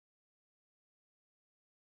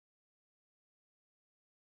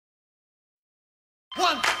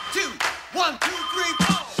1, 2, 3,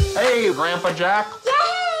 4. Hey, Grandpa Jack. Yay!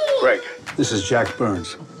 Greg, this is Jack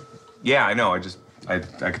Burns. Yeah, I know. I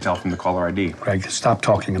could tell from the caller ID. Greg, stop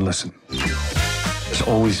talking and listen. There's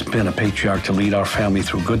always been a patriarch to lead our family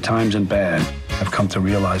through good times and bad. I've come to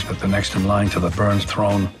realize that the next in line to the Burns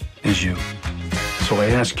throne is you. So I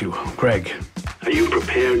ask you, Greg, are you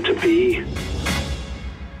prepared to be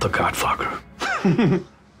the Godfather?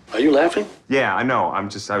 Are you laughing? Yeah, I know. I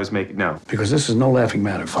was making, no. Because this is no laughing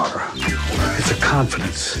matter, Father. It's a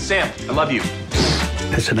confidence. Sam, I love you.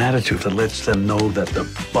 It's an attitude that lets them know that the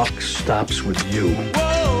buck stops with you.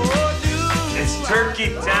 It's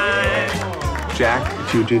turkey time. Jack,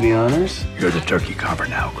 If you do the honors, you're the turkey carver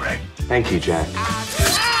now, Greg. thank you, Jack.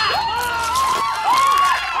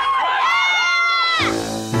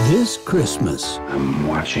 This Christmas, I'm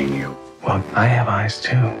watching you. Well, I have eyes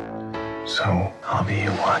too. So I'll be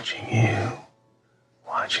watching you,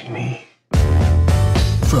 watching me.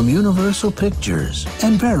 from Universal Pictures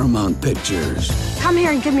and Paramount Pictures. Come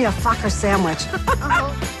here and give me a Focker sandwich.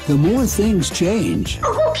 The more things change,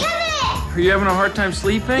 Oh, Kevin! Are you having a hard time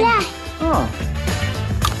sleeping? Yeah. Oh.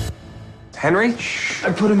 Henry?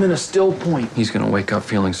 I put him in a still point. He's gonna wake up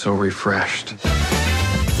feeling so refreshed.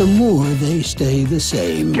 the more they stay the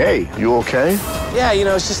same. Hey, you okay? Yeah, you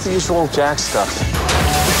know, it's just the usual Jack stuff.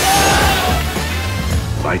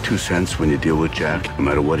 My 2 cents when you deal with Jack, no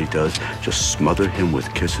matter what he does, just smother him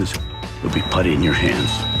with kisses. It'll be putty in your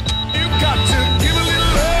hands. You got to give a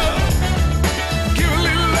little love. Give a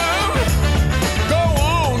little love. Go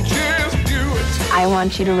on, just do it. I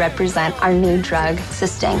want you to represent our new drug,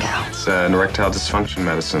 Sustengo. It's an erectile dysfunction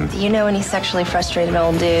medicine. Do you know any sexually frustrated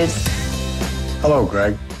old dudes? Hello,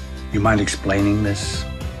 Greg. You mind explaining this?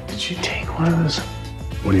 Did you take one of those?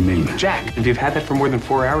 What do you mean? Jack, if you've had that for more than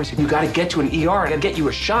 4 hours, you gotta get to an ER. I gotta get you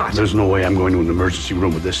a shot. There's no way I'm going to an emergency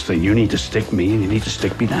room with this thing. You need to stick me, and you need to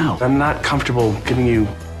stick me now. I'm not comfortable giving you.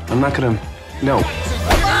 I'm not gonna. No.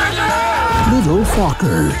 Little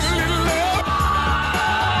Fockers.